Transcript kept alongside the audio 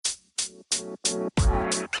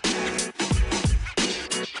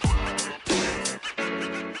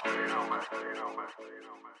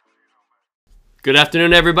Good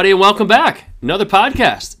afternoon, everybody, and welcome back. Another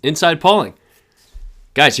podcast, Inside Polling.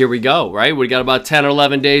 Guys, here we go, right? We got about 10 or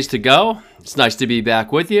 11 days to go. It's nice to be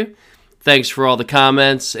back with you. Thanks for all the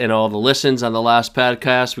comments and all the listens on the last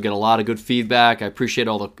podcast. We got a lot of good feedback. I appreciate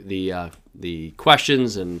all the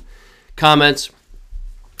questions and comments.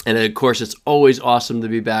 And, of course, it's always awesome to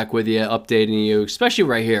be back with you, updating you, especially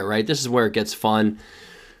right here, right? This is where it gets fun.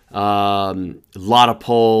 A lot of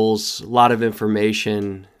polls, a lot of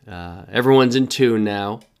information. Everyone's in tune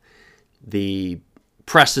now. The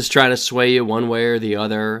press is trying to sway you one way or the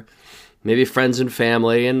other. Maybe friends and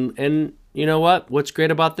family. And you know what? What's great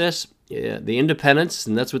about this? Yeah, the independents,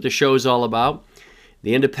 and that's what the show is all about.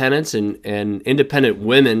 The independents and independent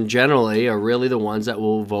women generally are really the ones that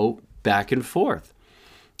will vote back and forth.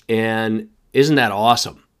 And isn't that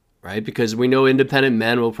awesome, right? Because we know independent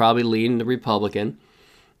men will probably lean the Republican.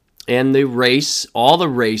 And the race, all the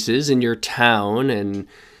races in your town and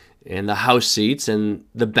the House seats and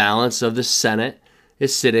the balance of the Senate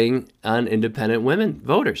is sitting on independent women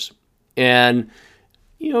voters. And,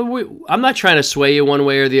 you know, I'm not trying to sway you one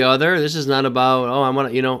way or the other. This is not about, I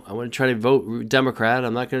want to try to vote Democrat.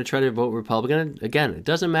 I'm not going to try to vote Republican. Again, it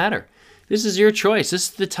doesn't matter. This is your choice. This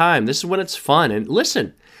is the time. This is when it's fun. And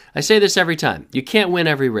listen, I say this every time. You can't win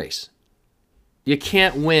every race. You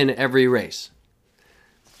can't win every race.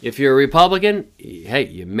 If you're a Republican, hey,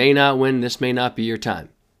 you may not win. This may not be your time.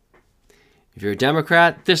 If you're a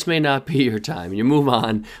Democrat, this may not be your time. You move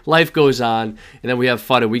on, life goes on, and then we have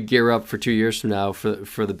fun and we gear up for 2 years from now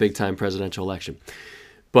for the big-time presidential election.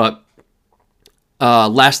 But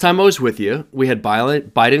last time I was with you, we had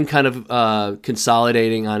Biden kind of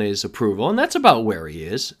consolidating on his approval, and that's about where he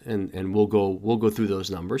is, and we'll go through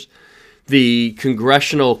those numbers. The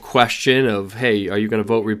congressional question of, hey, are you going to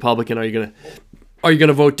vote Republican? Are you going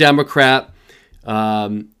to vote Democrat?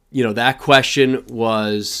 That question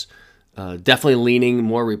was definitely leaning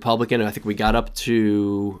more Republican. I think we got up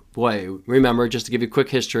to, remember, just to give you a quick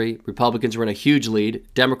history, Republicans were in a huge lead.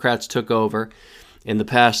 Democrats took over. In the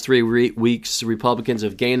past 3 weeks, Republicans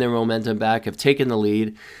have gained their momentum back, have taken the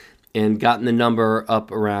lead, and gotten the number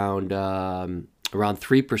up around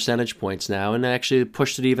 3 percentage points now, and actually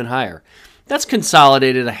pushed it even higher. That's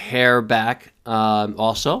consolidated a hair back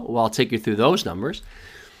also. Well, I'll take you through those numbers.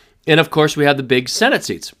 And, of course, we have the big Senate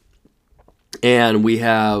seats. And we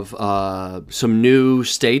have some new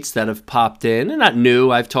states that have popped in. And not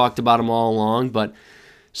new, I've talked about them all along, but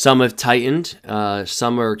some have tightened,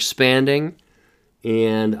 some are expanding,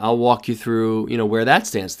 and I'll walk you through, where that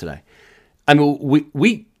stands today. I mean,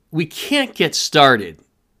 we can't get started.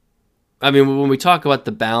 I mean, when we talk about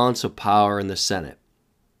the balance of power in the Senate,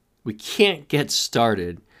 we can't get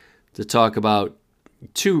started to talk about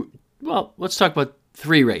let's talk about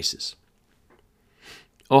 3 races.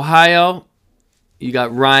 Ohio, you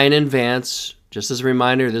got Ryan and Vance. Just as a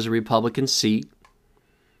reminder, there's a Republican seat.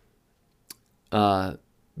 Vance,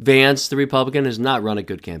 the Republican, has not run a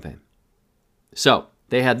good campaign. So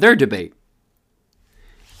they had their debate.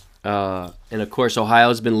 And, of course,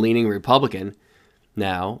 Ohio's been leaning Republican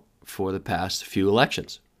now for the past few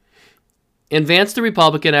elections. And Vance, the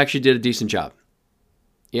Republican, actually did a decent job.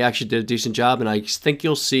 He actually did a decent job, and I think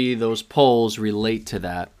you'll see those polls relate to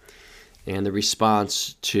that and the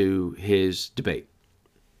response to his debate.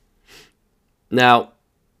 Now,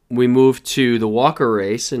 we move to the Walker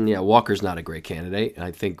race, and Walker's not a great candidate.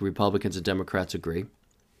 I think Republicans and Democrats agree,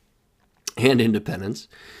 and independents.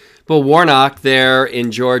 But Warnock there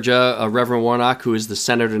in Georgia, Reverend Warnock, who is the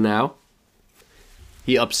senator now,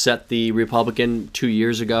 he upset the Republican 2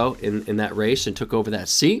 years ago in that race and took over that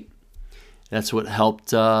seat. That's what helped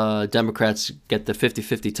Democrats get the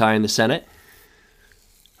 50-50 tie in the Senate.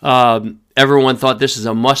 Everyone thought this is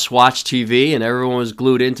a must-watch TV, and everyone was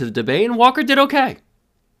glued into the debate, and Walker did okay.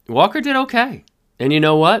 And you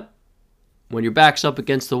know what? When your back's up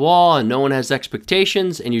against the wall and no one has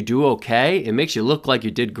expectations and you do okay, it makes you look like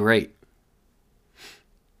you did great.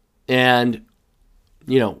 And,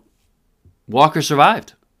 Walker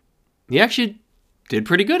survived. He actually did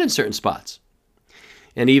pretty good in certain spots.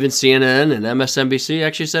 And even CNN and MSNBC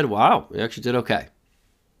actually said, wow, he actually did okay.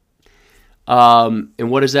 And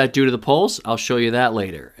what does that do to the polls? I'll show you that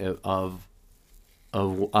later of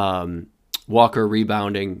Walker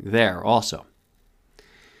rebounding there also.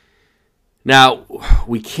 Now,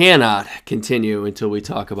 we cannot continue until we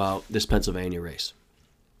talk about this Pennsylvania race.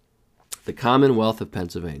 The Commonwealth of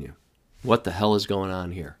Pennsylvania. What the hell is going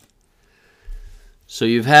on here? So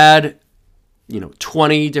you've had,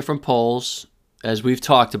 20 different polls, as we've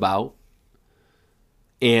talked about.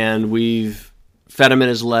 And Fetterman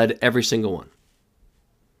has led every single one.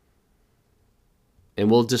 And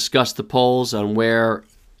we'll discuss the polls on where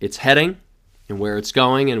it's heading and where it's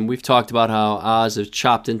going. And we've talked about how Oz has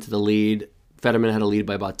chopped into the lead. Fetterman had a lead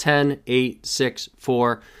by about 10, 8, 6,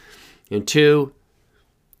 4, and 2.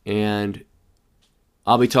 And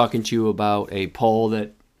I'll be talking to you about a poll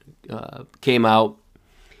that came out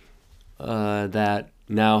that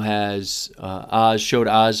now has showed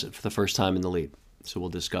Oz for the first time in the lead. So we'll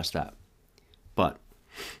discuss that. But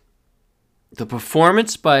the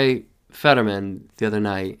performance by Fetterman the other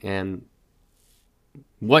night and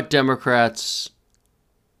what Democrats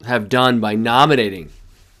have done by nominating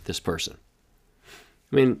this person.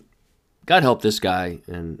 I mean, God help this guy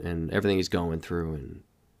and everything he's going through. And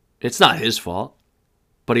it's not his fault,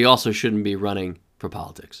 but he also shouldn't be running for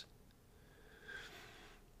politics.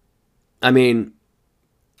 I mean,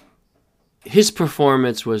 his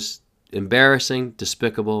performance was embarrassing,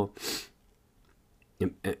 despicable,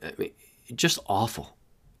 just awful.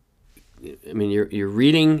 I mean, you're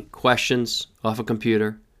reading questions off a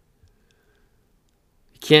computer.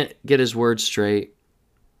 He can't get his words straight.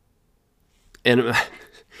 And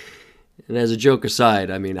as a joke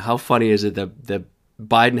aside, I mean, how funny is it that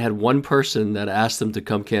Biden had one person that asked him to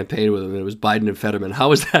come campaign with him, and it was Biden and Fetterman? How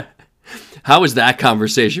was that? How was that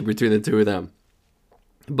conversation between the two of them?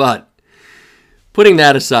 But putting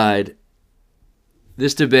that aside,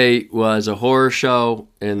 this debate was a horror show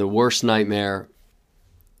and the worst nightmare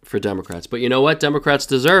for Democrats. But you know what? Democrats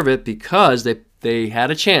deserve it because they had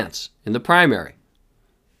a chance in the primary.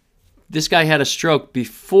 This guy had a stroke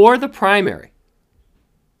before the primary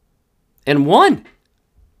and won.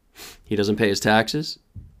 He doesn't pay his taxes.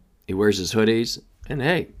 He wears his hoodies. And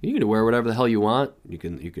hey, you can wear whatever the hell you want. You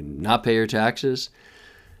can not pay your taxes.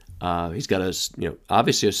 He's got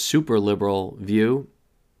obviously a super liberal view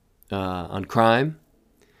on crime.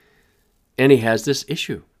 And he has this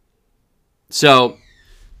issue. So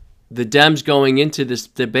the Dems going into this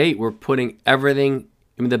debate were putting everything,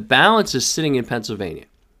 I mean, the balance is sitting in Pennsylvania.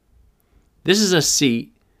 This is a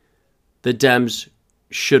seat the Dems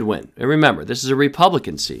should win. And remember, this is a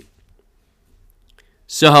Republican seat.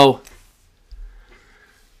 So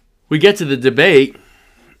we get to the debate,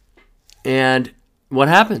 and what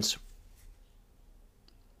happens?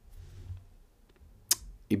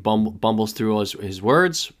 He bumbles through his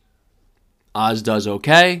words. Oz does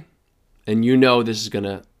okay. And you know this is going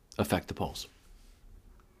to affect the polls.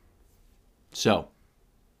 So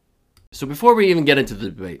before we even get into the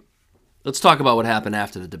debate, let's talk about what happened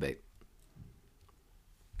after the debate.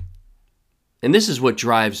 And this is what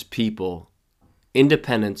drives people,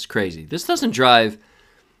 independents, crazy. This doesn't drive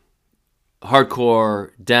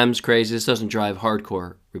hardcore Dems crazy. This doesn't drive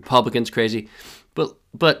hardcore Republicans crazy.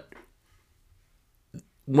 But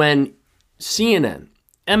when CNN,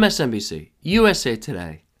 MSNBC, USA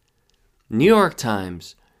Today, New York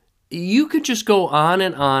Times, you could just go on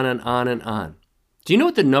and on and on and on. Do you know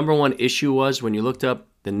what the number one issue was when you looked up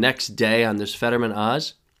the next day on this Fetterman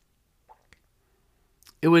Oz?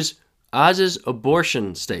 It was Oz's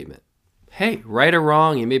abortion statement. Hey, right or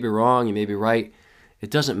wrong, you may be wrong, you may be right. It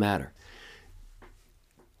doesn't matter.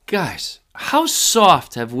 Guys, how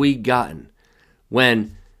soft have we gotten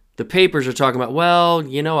when the papers are talking about, well,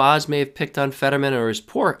 Oz may have picked on Fetterman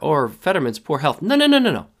or Fetterman's poor health.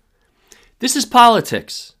 No. This is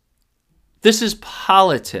politics. This is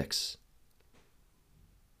politics.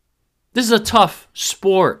 This is a tough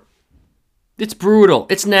sport. It's brutal.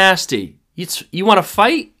 It's nasty. You want to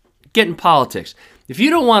fight? Get in politics. If you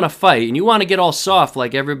don't want to fight and you want to get all soft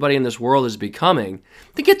like everybody in this world is becoming,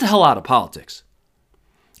 then get the hell out of politics.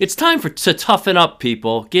 It's time to toughen up,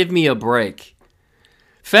 people. Give me a break.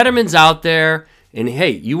 Fetterman's out there, and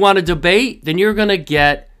hey, you want to debate? Then you're going to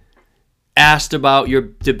get asked about your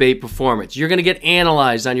debate performance. You're going to get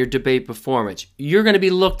analyzed on your debate performance. You're going to be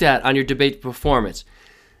looked at on your debate performance.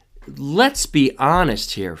 Let's be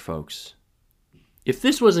honest here, folks. If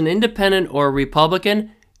this was an independent or a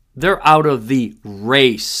Republican, they're out of the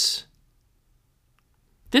race.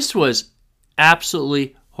 This was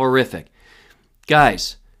absolutely horrific.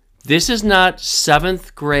 Guys, this is not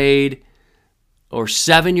 7th grade or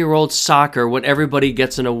 7-year-old soccer when everybody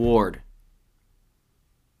gets an award.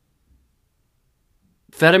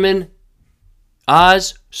 Fetterman,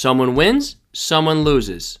 Oz, someone wins, someone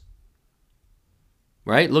loses.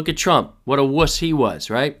 Right? Look at Trump. What a wuss he was,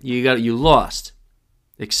 right? You lost.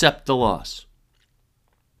 Accept the loss.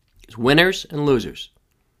 It's winners and losers.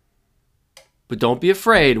 But don't be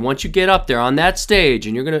afraid. Once you get up there on that stage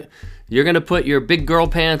and you're gonna put your big girl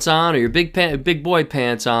pants on or your big boy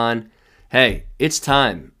pants on, Hey, it's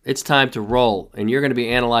time. It's time to roll, and you're going to be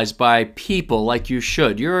analyzed by people like you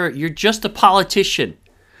should. You're just a politician.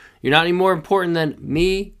 You're not any more important than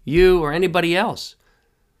me, you, or anybody else.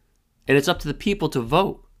 And it's up to the people to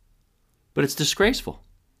vote. But it's disgraceful.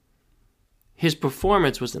 His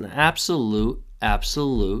performance was an absolute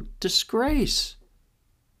disgrace.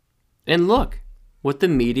 And look what the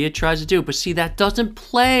media tries to do. But see, that doesn't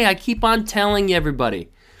play. I keep on telling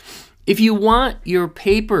everybody. If you want your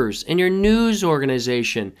papers and your news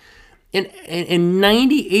organization and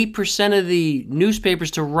 98% of the newspapers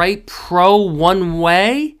to write pro one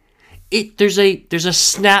way, there's a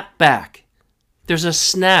snapback. There's a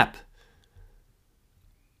snap.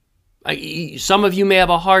 Some of you may have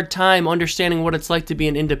a hard time understanding what it's like to be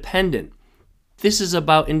an independent. This is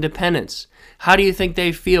about independence. How do you think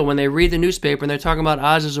they feel when they read the newspaper and they're talking about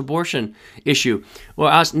Oz's abortion issue?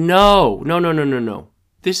 Or Oz, no.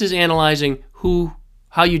 This is analyzing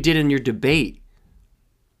how you did in your debate.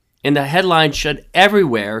 And the headline should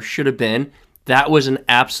have been, that was an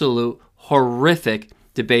absolute horrific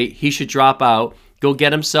debate. He should drop out, go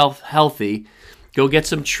get himself healthy, go get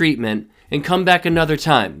some treatment, and come back another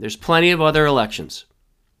time. There's plenty of other elections.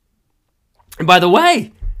 And by the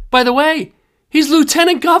way, he's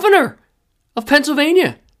lieutenant governor of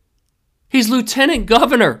Pennsylvania. He's lieutenant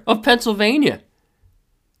governor of Pennsylvania.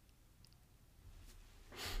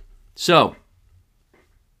 So,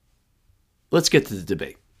 let's get to the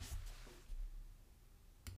debate.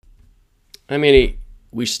 I mean,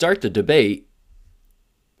 we start the debate,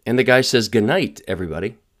 and the guy says, "Good night,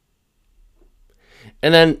 everybody."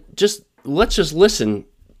 And then let's just listen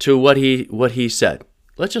to what he said.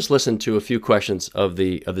 Let's just listen to a few questions of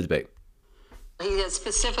the debate. He has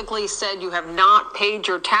specifically said you have not paid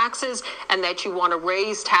your taxes and that you want to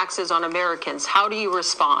raise taxes on Americans. How do you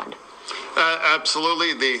respond?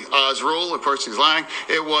 Absolutely. The Oz rule, of course, he's lying.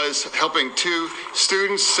 It was helping two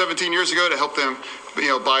students 17 years ago to help them,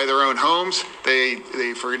 buy their own homes. They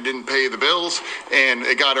didn't pay the bills, and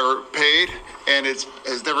it got her paid, and it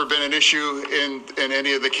has never been an issue in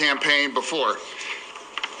any of the campaign before.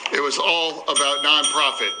 It was all about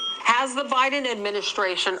nonprofit. Has the Biden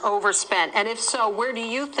administration overspent? And if so, where do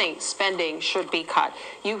you think spending should be cut?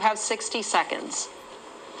 You have 60 seconds.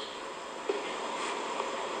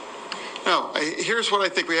 No, here's what I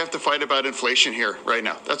think we have to fight about inflation here right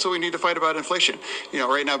now. That's what we need to fight about inflation,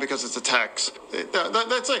 right now, because it's a tax.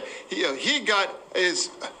 That's like, he got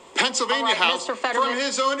his Pennsylvania house from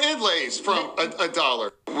his own inlays from a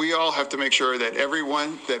dollar. We all have to make sure that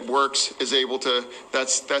everyone that works is able to,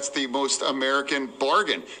 that's the most American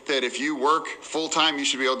bargain, that if you work full time, you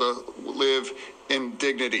should be able to live in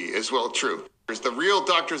dignity is well true. There's the real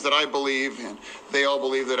doctors that I believe, and they all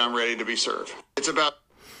believe that I'm ready to be served. It's about...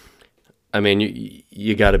 I mean,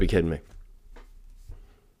 you got to be kidding me.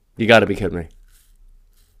 You got to be kidding me.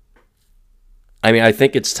 I mean, I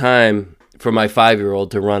think it's time for my 5-year-old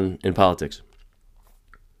to run in politics.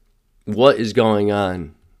 What is going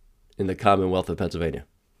on in the Commonwealth of Pennsylvania?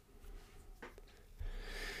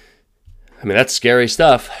 I mean, that's scary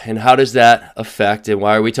stuff. And how does that affect, and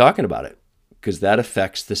why are we talking about it? Because that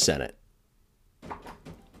affects the Senate.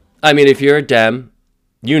 I mean, if you're a Dem,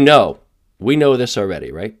 we know this already,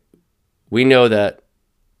 right? We know that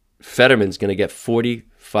Fetterman's going to get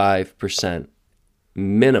 45%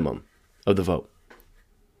 minimum of the vote.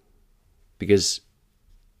 Because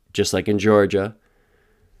just like in Georgia,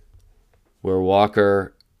 where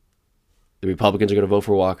Walker, the Republicans are going to vote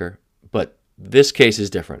for Walker, but this case is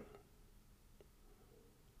different.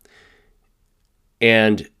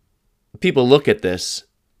 And people look at this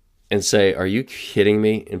and say, are you kidding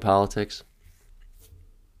me in politics?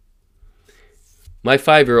 My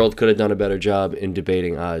 5-year-old could have done a better job in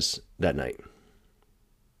debating Oz that night.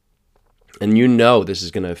 And this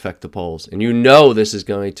is going to affect the polls. And this is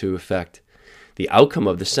going to affect the outcome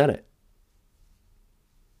of the Senate.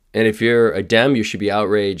 And if you're a Dem, you should be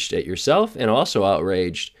outraged at yourself and also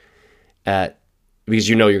outraged because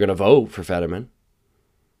you're going to vote for Fetterman.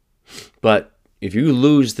 But if you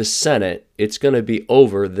lose the Senate, it's going to be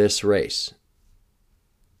over this race.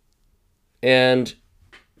 And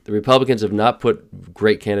the Republicans have not put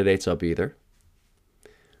great candidates up either.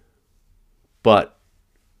 But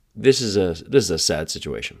this is a sad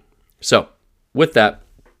situation. So, with that,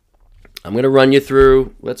 I'm going to run you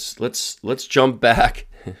through. Let's jump back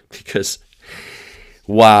because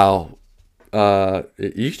wow. You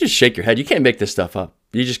can just shake your head. You can't make this stuff up.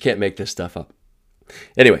 You just can't make this stuff up.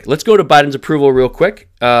 Anyway, let's go to Biden's approval real quick.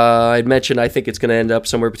 I'd mentioned I think it's going to end up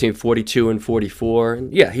somewhere between 42 and 44.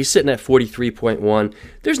 And yeah, he's sitting at 43.1.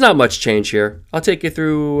 There's not much change here. I'll take you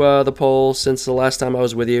through the poll since the last time I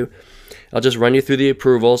was with you. I'll just run you through the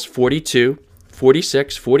approvals. 42,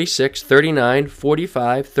 46, 46, 39,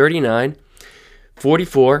 45, 39,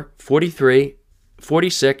 44, 43,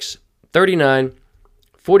 46, 39,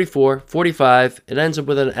 44, 45. It ends up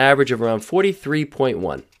with an average of around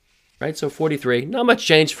 43.1. Right, so 43. Not much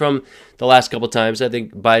change from the last couple times. I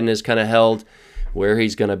think Biden has kind of held where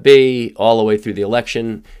he's going to be all the way through the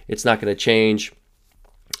election. It's not going to change.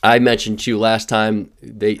 I mentioned to you last time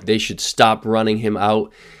they should stop running him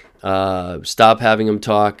out, stop having him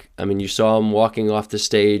talk. I mean, you saw him walking off the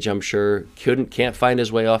stage, I'm sure. Can't find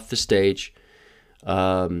his way off the stage.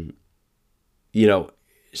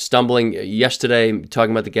 Stumbling yesterday,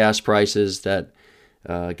 talking about the gas prices, that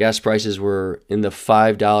gas prices were in the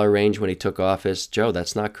 $5 range when he took office. Joe,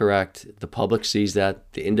 that's not correct. The public sees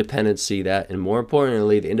that. The independents see that. And more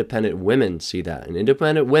importantly, the independent women see that. And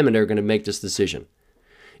independent women are going to make this decision.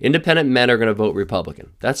 Independent men are going to vote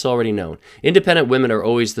Republican. That's already known. Independent women are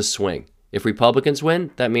always the swing. If Republicans win,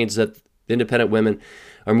 that means that the independent women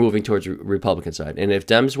are moving towards the Republican side. And if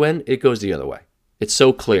Dems win, it goes the other way. It's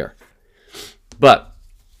so clear. But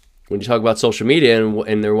when you talk about social media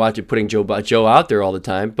and they're putting Joe out there all the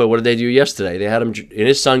time, but what did they do yesterday? They had him in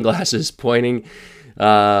his sunglasses pointing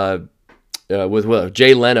with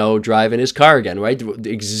Jay Leno driving his car again, right?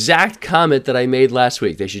 The exact comment that I made last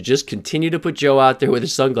week. They should just continue to put Joe out there with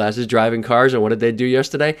his sunglasses driving cars. And what did they do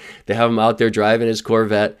yesterday? They have him out there driving his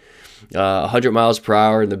Corvette 100 miles per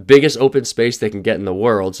hour in the biggest open space they can get in the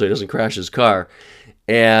world so he doesn't crash his car.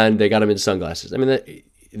 And they got him in sunglasses. I mean,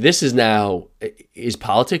 this is now, is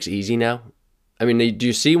politics easy now? I mean, do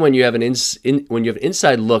you see when you have an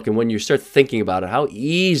inside look and when you start thinking about it, how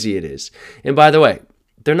easy it is? And by the way,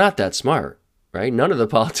 they're not that smart. Right? None of the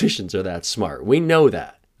politicians are that smart. We know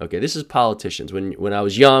that. Okay, this is politicians. When I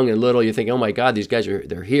was young and little, you think, oh my God, these guys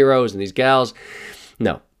they're heroes and these gals.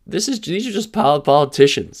 No, these are just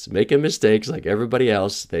politicians making mistakes like everybody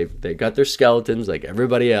else. They got their skeletons like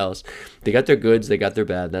everybody else. They got their goods, they got their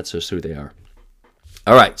bad. That's just who they are.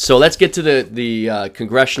 All right, so let's get to the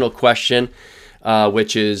congressional question,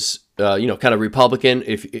 which is kind of Republican.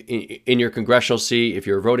 If in your congressional seat, if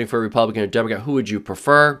you're voting for a Republican or Democrat, who would you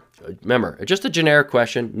prefer? Remember, just a generic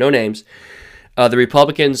question, no names. The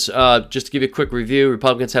Republicans, just to give you a quick review,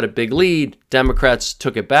 Republicans had a big lead. Democrats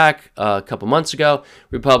took it back a couple months ago.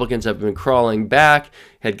 Republicans have been crawling back,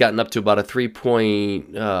 had gotten up to about a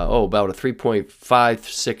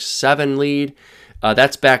 3.567 lead.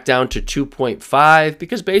 That's back down to 2.5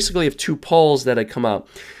 because basically of two polls that had come out.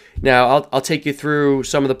 Now, I'll take you through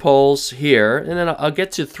some of the polls here, and then I'll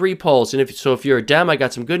get to three polls. And if you're a Dem, I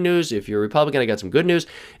got some good news. If you're a Republican, I got some good news.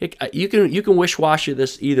 You can wish-wash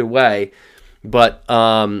this either way, but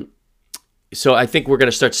so I think we're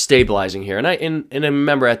going to start stabilizing here. And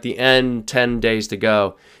remember, at the end, 10 days to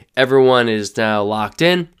go, everyone is now locked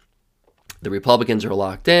in. The Republicans are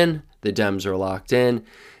locked in. The Dems are locked in.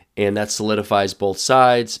 And that solidifies both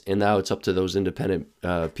sides. And now it's up to those independent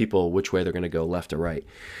people which way they're going to go, left or right.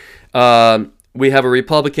 We have a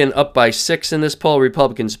Republican up by 6 in this poll.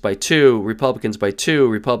 Republicans by 2. Republicans by 2.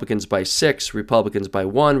 Republicans by 6. Republicans by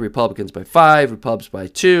 1. Republicans by 5. Republicans by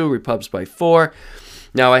 2. Republicans by 4.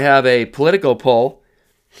 Now I have a Politico poll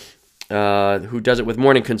who does it with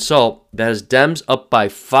Morning Consult that has Dems up by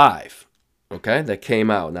 5. Okay, that came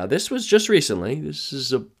out. Now this was just recently. This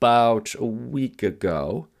is about a week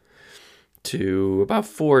ago. To about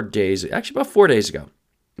 4 days, actually about 4 days ago.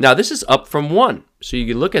 Now, this is up from 1. So you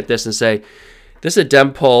can look at this and say, this is a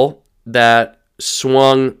Dem poll that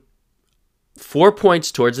swung 4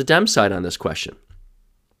 points towards the Dem side on this question.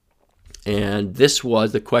 And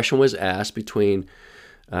the question was asked between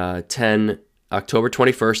October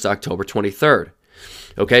 21st to October 23rd.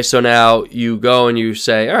 Okay, so now you go and you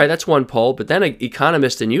say, all right, that's one poll, but then an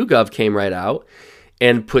economist in YouGov came right out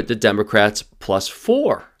and put the Democrats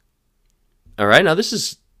 +4. All right, now this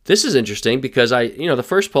is interesting because the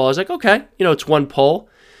first poll I was like, okay, it's one poll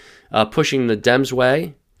pushing the Dems'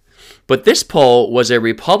 way, but this poll was a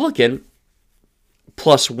Republican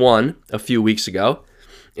 +1 a few weeks ago,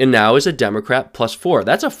 and now is a Democrat +4.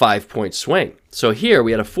 That's a 5-point swing. So here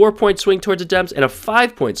we had a 4-point swing towards the Dems and a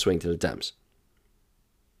 5-point swing to the Dems.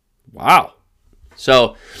 Wow.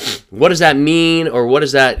 So what does that mean, or what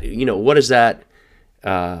does that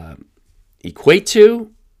equate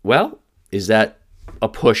to? Well, is that a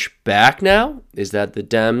push back now? Is that the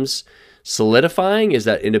Dems solidifying? Is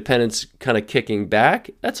that independents kind of kicking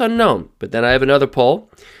back? That's unknown. But then I have another poll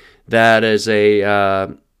that is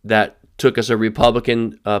that took us a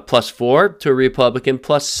Republican +4 to a Republican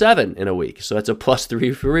 +7 in a week. So that's a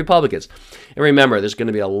 +3 for Republicans. And remember, there's going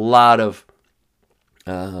to be a lot of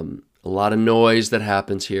A lot of noise that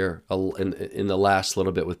happens here in the last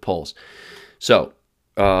little bit with polls. So,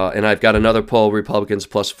 and I've got another poll, Republicans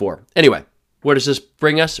 +4. Anyway, where does this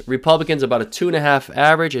bring us? Republicans about a 2.5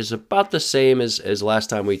 average is about the same as last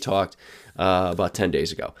time we talked about 10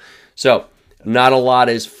 days ago. So not a lot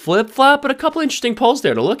is flip-flop, but a couple interesting polls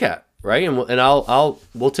there to look at, right? And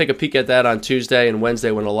we'll take a peek at that on Tuesday and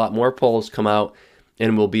Wednesday when a lot more polls come out,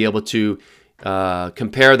 and we'll be able to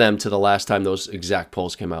compare them to the last time those exact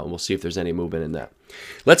polls came out, and we'll see if there's any movement in that.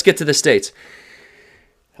 Let's get to the states.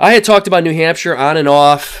 I had talked about New Hampshire on and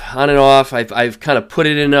off. I've kind of put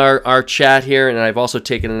it in our chat here, and I've also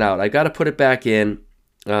taken it out. I've got to put it back in,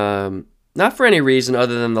 not for any reason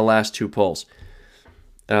other than the last two polls.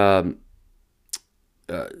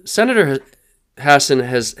 Senator Hassan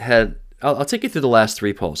has had, I'll take you through the last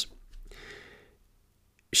three polls.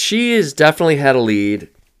 She has definitely had a lead,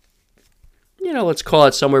 let's call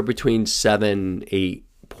it somewhere between 7-8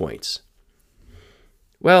 points.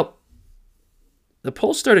 Well, the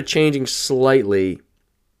polls started changing slightly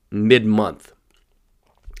mid-month.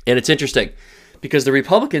 And it's interesting because the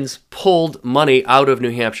Republicans pulled money out of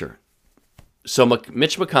New Hampshire. So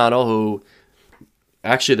Mitch McConnell, who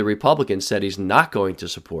actually the Republicans said he's not going to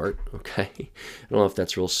support, okay? I don't know if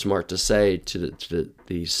that's real smart to say to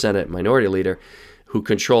the Senate minority leader who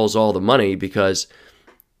controls all the money, because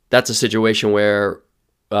that's a situation where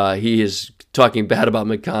he is talking bad about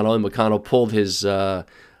McConnell, and McConnell pulled his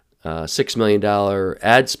 $6 million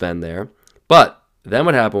ad spend there. But then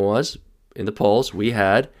what happened was, in the polls, we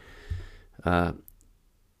had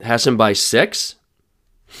Hassan by 6,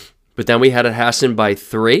 but then we had a Hassan by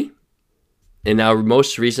 3, and now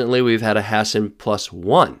most recently we've had a Hassan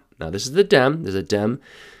 +1. Now this is the Dem. There's a Dem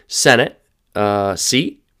Senate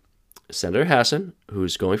seat. Senator Hassan,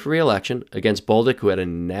 who's going for re-election, against Bolduc, who had a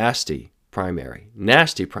nasty primary, and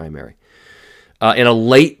a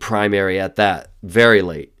late primary at that, very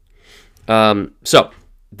late. So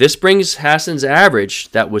this brings Hassan's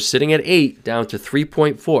average that was sitting at 8 down to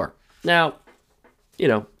 3.4. Now,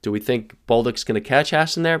 do we think Bolduc's going to catch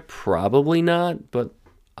Hassan there? Probably not, but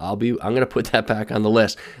I'm going to put that back on the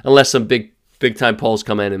list unless some big time polls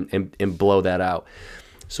come in and blow that out.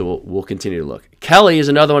 So we'll continue to look. Kelly is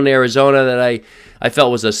another one in Arizona that I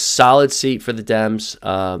felt was a solid seat for the Dems.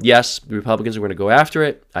 Yes, the Republicans are going to go after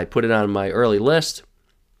it. I put it on my early list.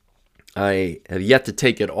 I have yet to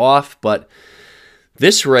take it off, but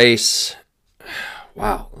this race,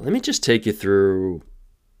 wow, let me just take you through.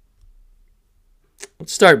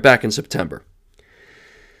 Let's start back in September.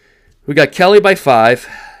 We got Kelly by 5,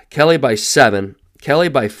 Kelly by 7, Kelly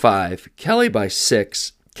by 5, Kelly by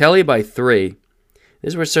 6, Kelly by 3.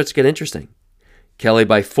 This is where it starts to get interesting. Kelly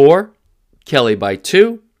by 4, Kelly by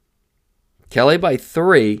 2, Kelly by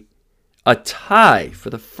 3, a tie for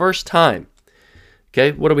the first time.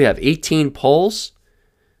 Okay, what do we have? 18 polls.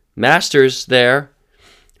 Masters there,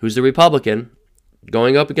 who's the Republican,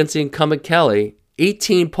 going up against the incumbent Kelly.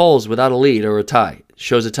 18 polls without a lead or a tie.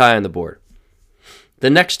 Shows a tie on the board. The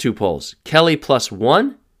next two polls, Kelly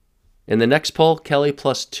 +1, and the next poll, Kelly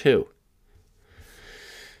 +2.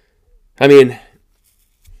 I mean,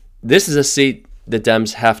 this is a seat the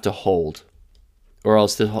Dems have to hold, or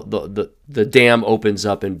else the dam opens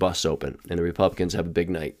up and busts open, and the Republicans have a big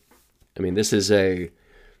night. I mean, this is a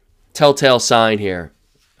telltale sign here.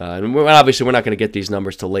 And obviously, we're not going to get these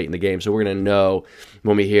numbers till late in the game, so we're going to know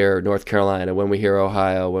when we hear North Carolina, when we hear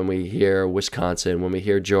Ohio, when we hear Wisconsin, when we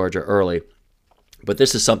hear Georgia early. But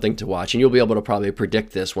this is something to watch, and you'll be able to probably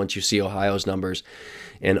predict this once you see Ohio's numbers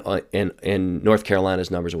and North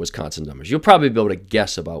Carolina's numbers and Wisconsin's numbers. You'll probably be able to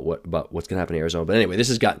guess about what's going to happen in Arizona. But anyway, this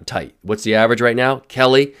has gotten tight. What's the average right now?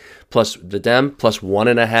 Kelly plus the Dem plus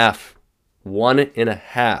 1.5.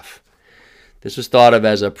 1.5. This was thought of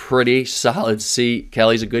as a pretty solid seat.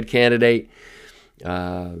 Kelly's a good candidate.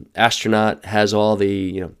 Astronaut has all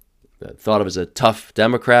the, thought of as a tough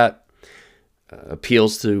Democrat.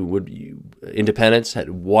 Appeals to independents,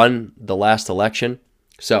 had won the last election.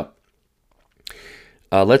 So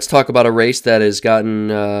let's talk about a race that has gotten,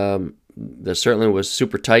 that certainly was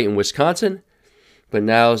super tight in Wisconsin, but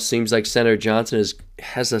now seems like Senator Johnson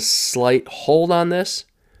has a slight hold on this.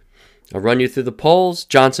 I'll run you through the polls.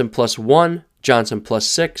 Johnson +1, Johnson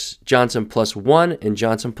 +6, Johnson +1, and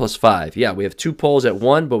Johnson +5. Yeah, we have two polls at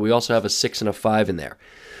 1, but we also have a 6 and a 5 in there.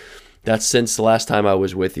 That's since the last time I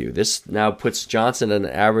was with you. This now puts Johnson at an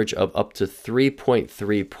average of up to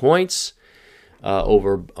 3.3 points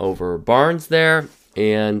over Barnes there.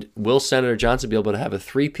 And will Senator Johnson be able to have a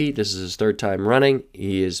three-peat? This is his third time running.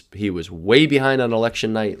 He was way behind on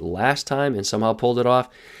election night last time and somehow pulled it off.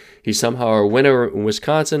 He's somehow a winner in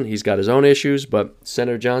Wisconsin. He's got his own issues, but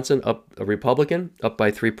Senator Johnson, a Republican, up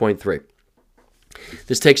by 3.3.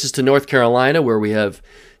 This takes us to North Carolina, where we have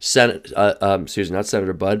not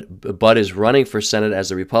Senator Budd. Budd is running for Senate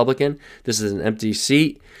as a Republican. This is an empty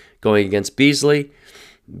seat going against Beasley.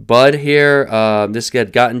 Budd here, this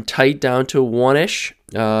had gotten tight down to 1-ish.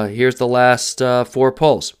 Here's the last 4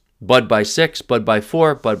 polls. Budd by 6, Budd by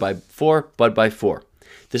 4, Budd by 4, Budd by 4.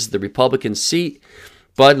 This is the Republican seat.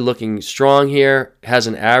 Budd looking strong here, has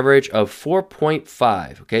an average of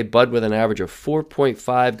 4.5. Okay, Budd with an average of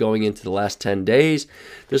 4.5 going into the last 10 days.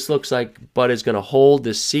 This looks like Budd is going to hold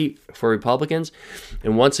this seat for Republicans.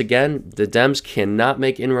 And once again, the Dems cannot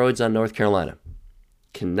make inroads on North Carolina.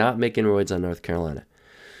 Cannot make inroads on North Carolina.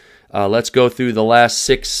 Let's go through the last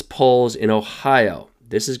 6 polls in Ohio.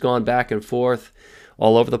 This has gone back and forth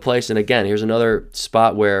all over the place. And again, here's another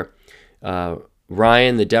spot where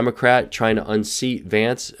Ryan, the Democrat, trying to unseat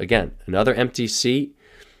Vance. Again, another empty seat.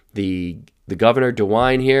 The governor,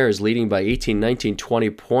 DeWine, here is leading by 18, 19, 20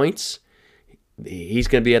 points. He's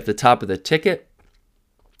going to be at the top of the ticket.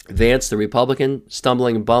 Vance, the Republican,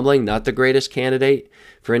 stumbling and bumbling, not the greatest candidate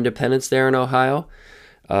for independence there in Ohio.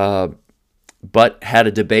 But had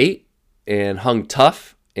a debate and hung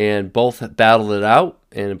tough, and both battled it out,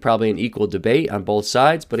 and probably an equal debate on both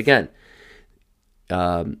sides. But again,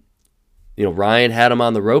 Ryan had him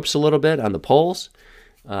on the ropes a little bit on the polls.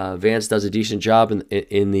 Vance does a decent job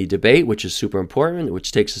in the debate, which is super important,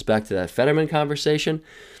 which takes us back to that Fetterman conversation.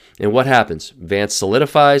 And what happens? Vance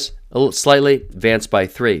solidifies a little slightly. Vance by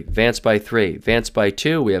 3, Vance by 3, Vance by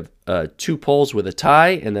 2. We have 2 polls with a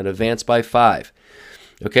tie, and then a Vance by 5.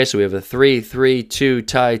 Okay, so we have a 3, 3, 2,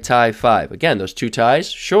 tie, 5. Again, those 2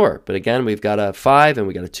 ties, sure. But again, we've got a 5, and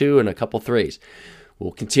we got a 2, and a couple 3s.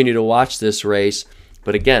 We'll continue to watch this race.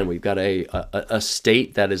 But again, we've got a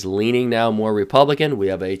state that is leaning now more Republican. We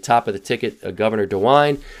have a top of the ticket, Governor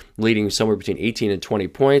DeWine, leading somewhere between 18 and 20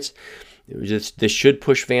 points. This should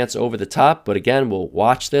push Vance over the top. But again, we'll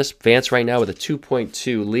watch this. Vance right now with a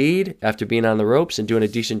 2.2 lead after being on the ropes and doing a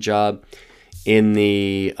decent job in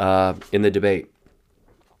the debate.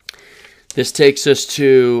 This takes us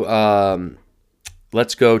to,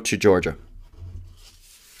 let's go to Georgia.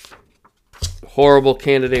 Horrible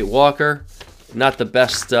candidate Walker. Not the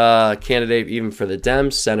best candidate even for the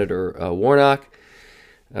Dems, Senator Warnock.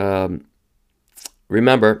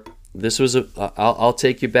 Remember, this was I'll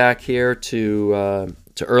take you back here to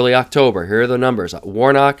early October. Here are the numbers.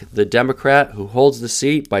 Warnock, the Democrat, who holds the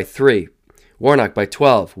seat by 3. Warnock by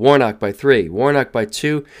 12. Warnock by 3. Warnock by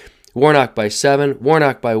 2. Warnock by 7,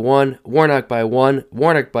 Warnock by 1, Warnock by 1,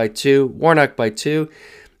 Warnock by 2, Warnock by 2.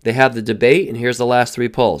 They have the debate, and here's the last 3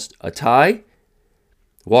 polls. A tie,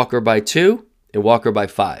 Walker by 2, and Walker by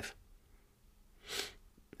 5.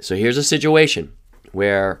 So here's a situation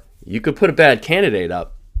where you could put a bad candidate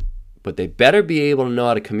up, but they better be able to know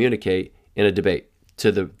how to communicate in a debate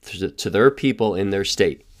to their people in their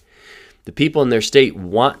state. The people in their state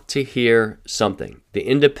want to hear something. The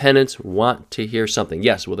independents want to hear something.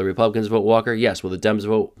 Yes, will the Republicans vote Walker? Yes. Will the Dems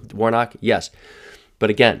vote Warnock? Yes.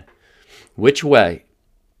 But again, which way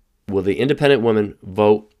will the independent woman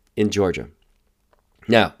vote in Georgia?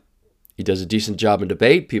 Now, he does a decent job in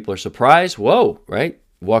debate. People are surprised. Whoa, right?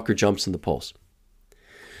 Walker jumps in the polls.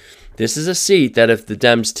 This is a seat that if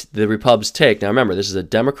the Repubs take, now remember, this is a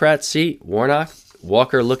Democrat seat, Warnock,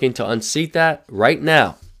 Walker looking to unseat that right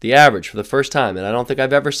now. The average for the first time, and I don't think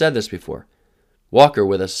I've ever said this before. Walker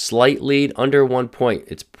with a slight lead under 1 point.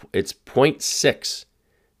 It's 0.6.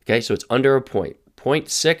 Okay, so it's under a point.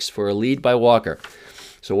 0.6 for a lead by Walker.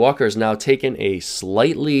 So Walker has now taken a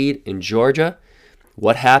slight lead in Georgia.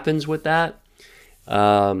 What happens with that?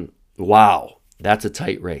 Wow, that's a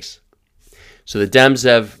tight race. So the Dems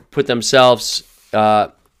have put themselves,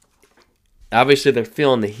 obviously they're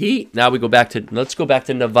feeling the heat. Now let's go back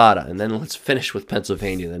to Nevada, and then let's finish with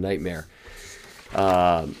Pennsylvania, the nightmare.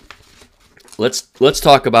 Let's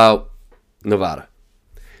talk about Nevada.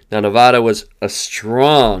 Now, Nevada was a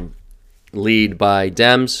strong lead by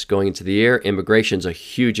Dems going into the year. Immigration's a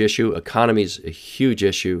huge issue. Economy's a huge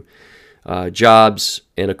issue. Jobs,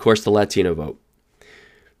 and of course the Latino vote.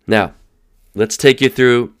 Now, let's take you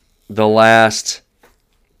through the last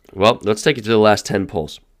 10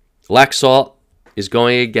 polls. Laxalt is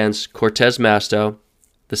going against Cortez Masto,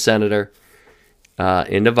 the senator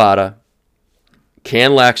in Nevada.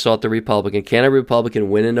 Can Laxalt, the Republican, can a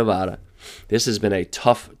Republican win in Nevada? This has been a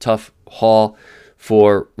tough haul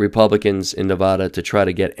for Republicans in Nevada to try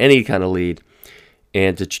to get any kind of lead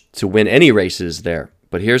and to win any races there.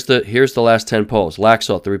 But here's the last 10 polls.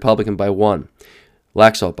 Laxalt, the Republican, by 1.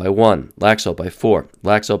 Laxalt by 1, Laxalt by 4,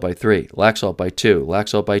 Laxalt by 3, Laxalt by 2,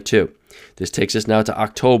 Laxalt by 2. This takes us now to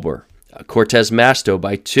October. Cortez Masto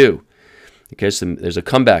by 2. Okay, so there's a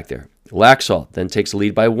comeback there. Laxalt then takes the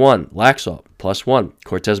lead by 1. Laxalt plus 1.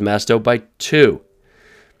 Cortez Masto by 2.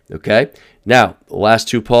 Okay, now the last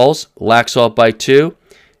 2 polls, Laxalt by 2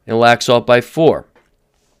 and Laxalt by 4.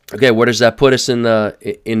 Okay, where does that put us in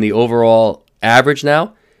the overall average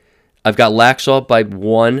now? I've got Laxalt by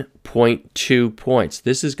 1.2 points.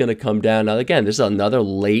 This is going to come down. Now, again, this is another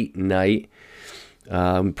late night,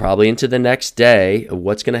 probably into the next day of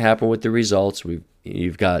what's going to happen with the results.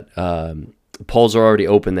 You've got polls are already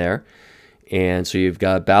open there. And so you've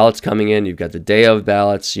got ballots coming in. You've got the day of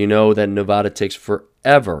ballots. You know that Nevada takes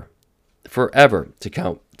forever to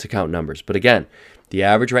count numbers. But again, the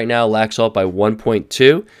average right now, Laxalt by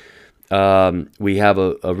 1.2. We have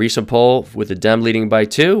a recent poll with the Dem leading by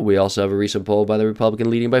 2. We also have a recent poll by the Republican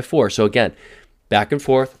leading by 4. So again, back and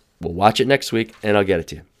forth. We'll watch it next week, and I'll get it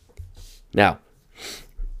to you. Now,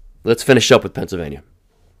 let's finish up with Pennsylvania.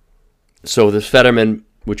 So the Fetterman,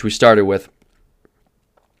 which we started with,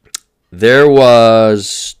 there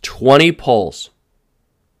was 20 polls.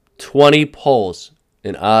 20 polls,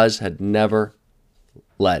 and Oz had never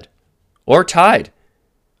led or tied.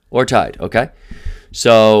 Okay?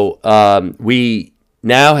 So we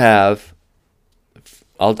now have,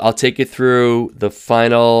 I'll take you through the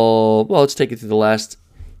final, well, let's take you through the last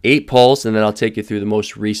 8 polls, and then I'll take you through the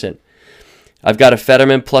most recent. I've got a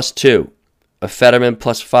Fetterman plus 2, a Fetterman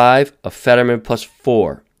plus 5, a Fetterman plus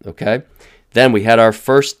 4, okay? Then we had our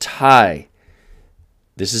first tie.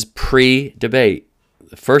 This is pre-debate.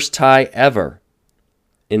 The first tie ever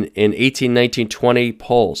in 18, 19, 20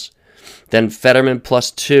 polls. Then Fetterman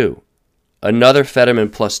plus 2. Another Fetterman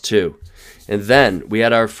plus 2. And then we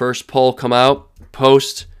had our first poll come out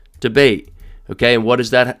post-debate. Okay, and what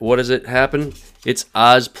does it happen? It's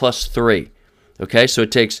Oz plus 3. Okay, so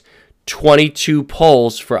it takes 22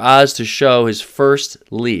 polls for Oz to show his first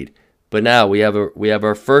lead. But now we have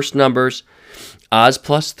our first numbers, Oz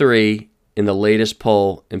plus 3 in the latest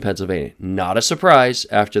poll in Pennsylvania. Not a surprise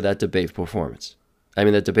after that debate performance. I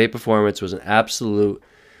mean, that debate performance was an absolute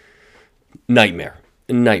nightmare.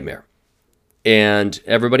 And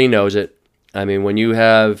everybody knows it. I mean, when you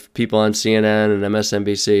have people on CNN and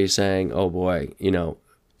MSNBC saying, "Oh boy,"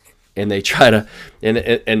 and they try to,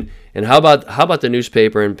 and how about the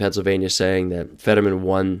newspaper in Pennsylvania saying that Fetterman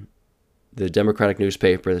won, the Democratic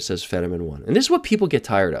newspaper that says Fetterman won, and this is what people get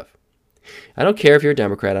tired of. I don't care if you're a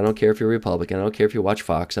Democrat. I don't care if you're a Republican. I don't care if you watch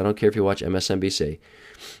Fox. I don't care if you watch MSNBC.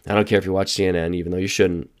 I don't care if you watch CNN, even though you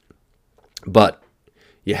shouldn't. But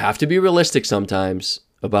you have to be realistic sometimes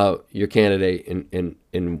about your candidate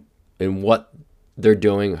in what they're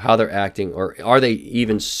doing, how they're acting, or are they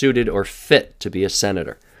even suited or fit to be a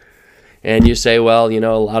senator? And you say, well, a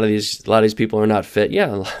lot of these people are not fit.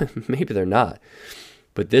 Yeah, maybe they're not.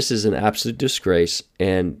 But this is an absolute disgrace.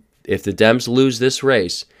 And if the Dems lose this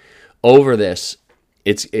race over this,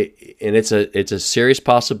 it's a serious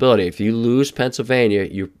possibility. If you lose Pennsylvania,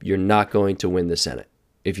 you're not going to win the Senate.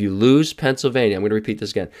 If you lose Pennsylvania, I'm going to repeat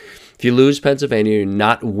this again. If you lose Pennsylvania, you're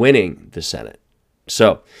not winning the Senate.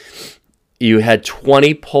 So you had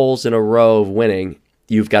 20 polls in a row of winning.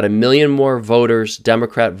 You've got 1 million more voters,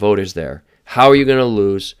 Democrat voters there. How are you going to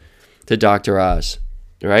lose to Dr. Oz,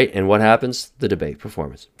 right? And what happens? The debate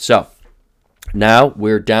performance. So now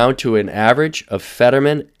we're down to an average of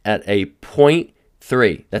Fetterman at a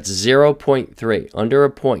 0.3. That's 0.3, under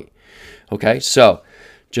a point. Okay, so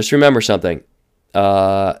just remember something.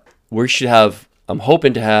 We should have, I'm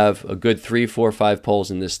hoping to have a good 3, 4, 5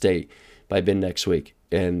 polls in this state by mid next week.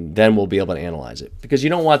 And then we'll be able to analyze it. Because you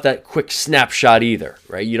don't want that quick snapshot either,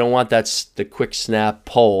 right? You don't want the quick snap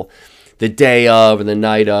poll the day of and the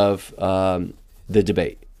night of the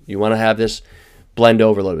debate. You want to have this blend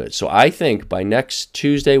over a little bit. So I think by next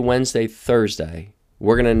Tuesday, Wednesday, Thursday,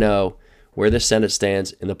 we're going to know where the Senate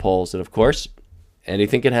stands in the polls. And of course,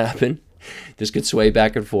 anything can happen. This could sway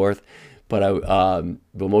back and forth. But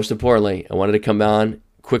most importantly, I wanted to come on,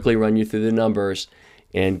 quickly run you through the numbers,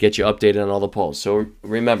 and get you updated on all the polls. So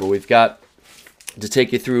remember, we've got to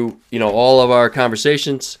take you through, all of our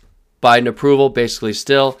conversations. Biden approval, basically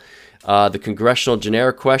still. The congressional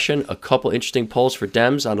generic question, a couple interesting polls for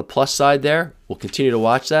Dems on the plus side there. We'll continue to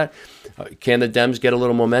watch that. Can the Dems get a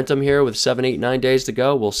little momentum here with 7, 8, 9 days to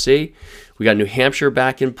go? We'll see. We got New Hampshire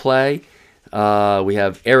back in play. We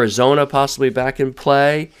have Arizona possibly back in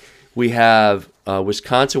play. We have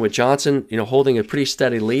Wisconsin with Johnson, holding a pretty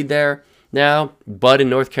steady lead there now. Bud in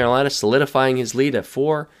North Carolina solidifying his lead at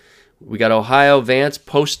 4. We got Ohio, Vance,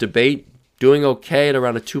 post-debate, doing okay at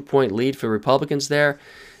around a 2-point lead for Republicans there.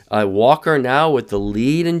 Walker now with the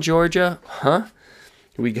lead in Georgia.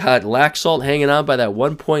 We got Laxalt hanging on by that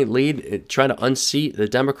 1-point lead, trying to unseat the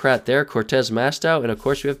Democrat there, Cortez Masto. And, of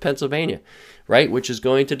course, we have Pennsylvania, right, which is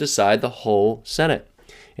going to decide the whole Senate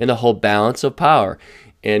and the whole balance of power.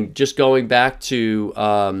 And just going back to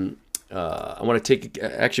I want to take,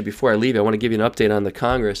 actually, before I leave, I want to give you an update on the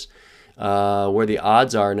Congress, where the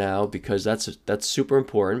odds are now, because that's super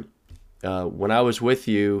important. When I was with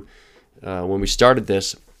you, when we started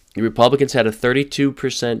this, the Republicans had a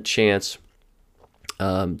 32% chance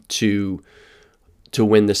to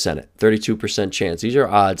win the Senate. 32% chance. These are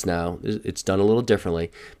odds now. It's done a little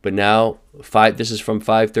differently. But now, this is from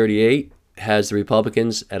 538, has the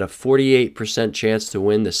Republicans at a 48% chance to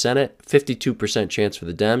win the Senate, 52% chance for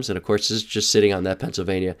the Dems. And, of course, this is just sitting on that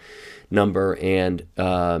Pennsylvania number and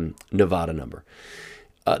Nevada number.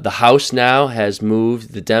 The House now has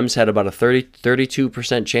moved. The Dems had about a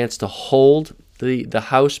 32% chance to hold the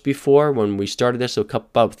House before when we started this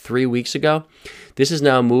about 3 weeks ago. This is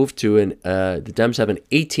now moved to the Dems have an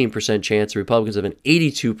 18% chance. The Republicans have an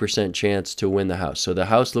 82% chance to win the House. So the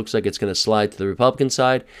House looks like it's going to slide to the Republican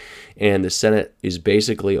side, and the Senate is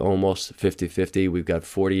basically almost 50-50. We've got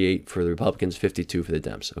 48 for the Republicans, 52 for the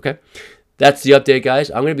Dems. Okay, that's the update, guys.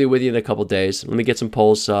 I'm going to be with you in a couple days. Let me get some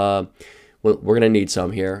polls. We're going to need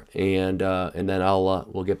some here, and then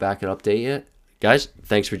we'll get back and update you. Guys,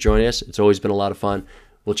 thanks for joining us. It's always been a lot of fun.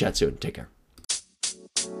 We'll chat soon. Take care.